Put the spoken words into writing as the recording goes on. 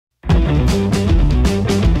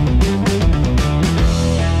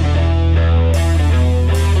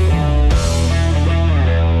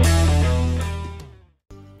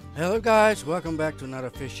guys, welcome back to another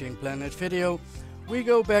Fishing Planet video. We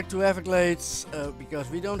go back to Everglades because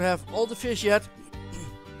we don't have all the fish yet.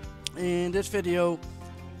 In this video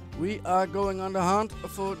we are going on the hunt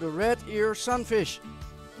for the redear sunfish.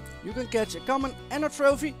 You can catch a common and a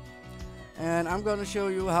trophy, and I'm gonna show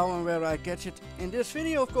you how and where I catch it in this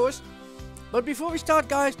video, of course. But before we start,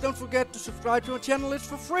 guys, don't forget to subscribe to our channel. It's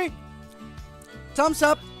for free. Thumbs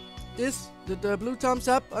up, the blue thumbs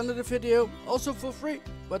up under the video, also for free,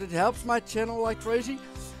 but it helps my channel like crazy.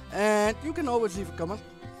 And you can always leave a comment,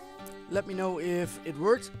 let me know if it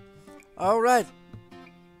worked. Alright,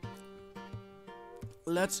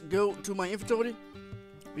 let's go to my inventory,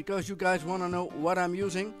 because you guys want to know what I'm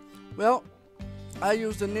using. Well, I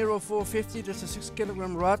use the Nero 450, that's a 6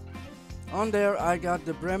 kilogram rod. On there I got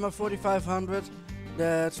the Bremer 4500,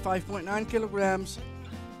 that's 5.9 kilograms.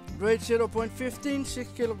 Grade 0.15,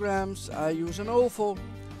 6 kilograms. I use an oval.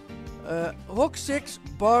 Hook 6,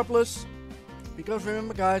 barbless. Because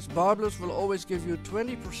remember, guys, barbless will always give you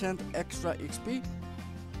 20% extra XP.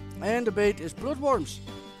 And the bait is bloodworms.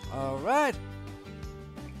 Alright.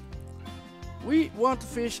 We want to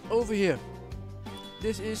fish over here.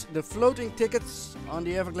 This is the floating tickets on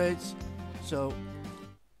the Everglades. So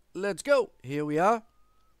let's go. Here we are.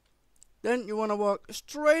 Then you want to walk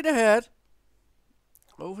straight ahead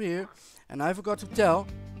over here, and I forgot to tell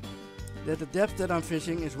that the depth that I'm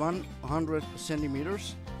fishing is 100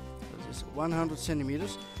 centimeters. This is 100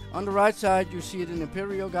 centimeters. On the right side you see it in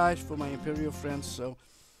Imperial, guys, for my Imperial friends. So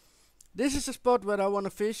this is the spot where I want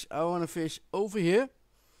to fish. I want to fish over here.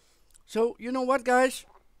 So you know what, guys,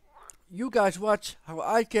 you guys watch how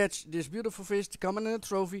I catch this beautiful fish to come in a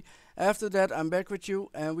trophy. After that I'm back with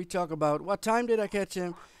you and we talk about what time did I catch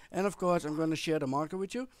him, and of course I'm going to share the marker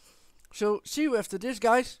with you. So see you after this,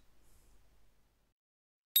 guys.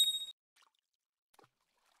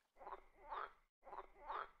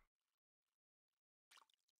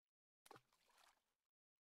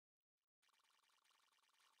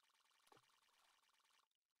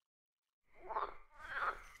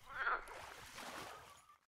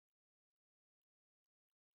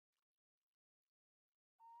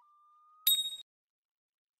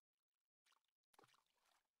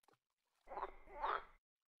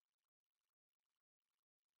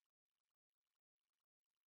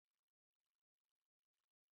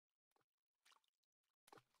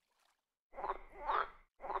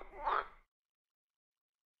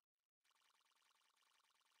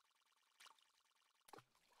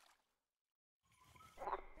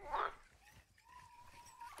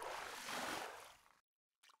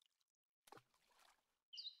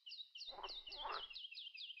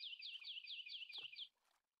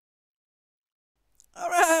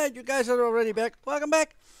 Alright, you guys are already back. Welcome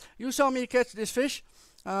back. You saw me catch this fish.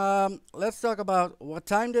 Let's talk about what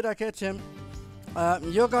time did I catch him.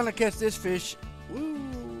 You're gonna catch this fish.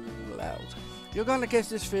 Ooh, loud. You're gonna catch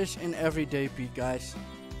this fish in everyday peak, guys.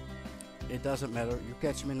 It doesn't matter. You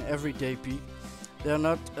catch them in everyday peak. They're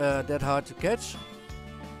not that hard to catch.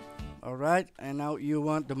 Alright, and now you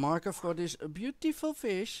want the marker for this beautiful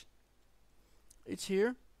fish. It's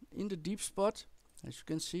here in the deep spot, as you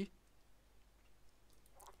can see.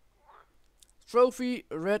 Trophy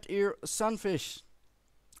redear sunfish,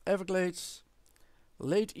 Everglades,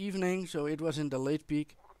 late evening, so it was in the late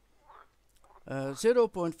peak.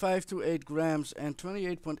 0.528 grams and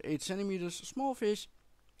 28.8 centimeters, small fish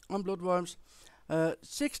on bloodworms.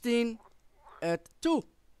 16 at 2.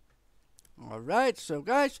 Alright, so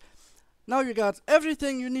guys, now you got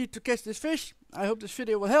everything you need to catch this fish. I hope this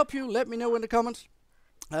video will help you. Let me know in the comments.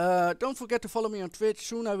 Don't forget to follow me on Twitch.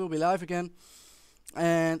 Soon I will be live again.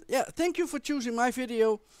 And yeah, thank you for choosing my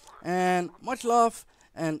video, and much love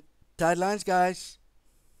and tight lines, guys.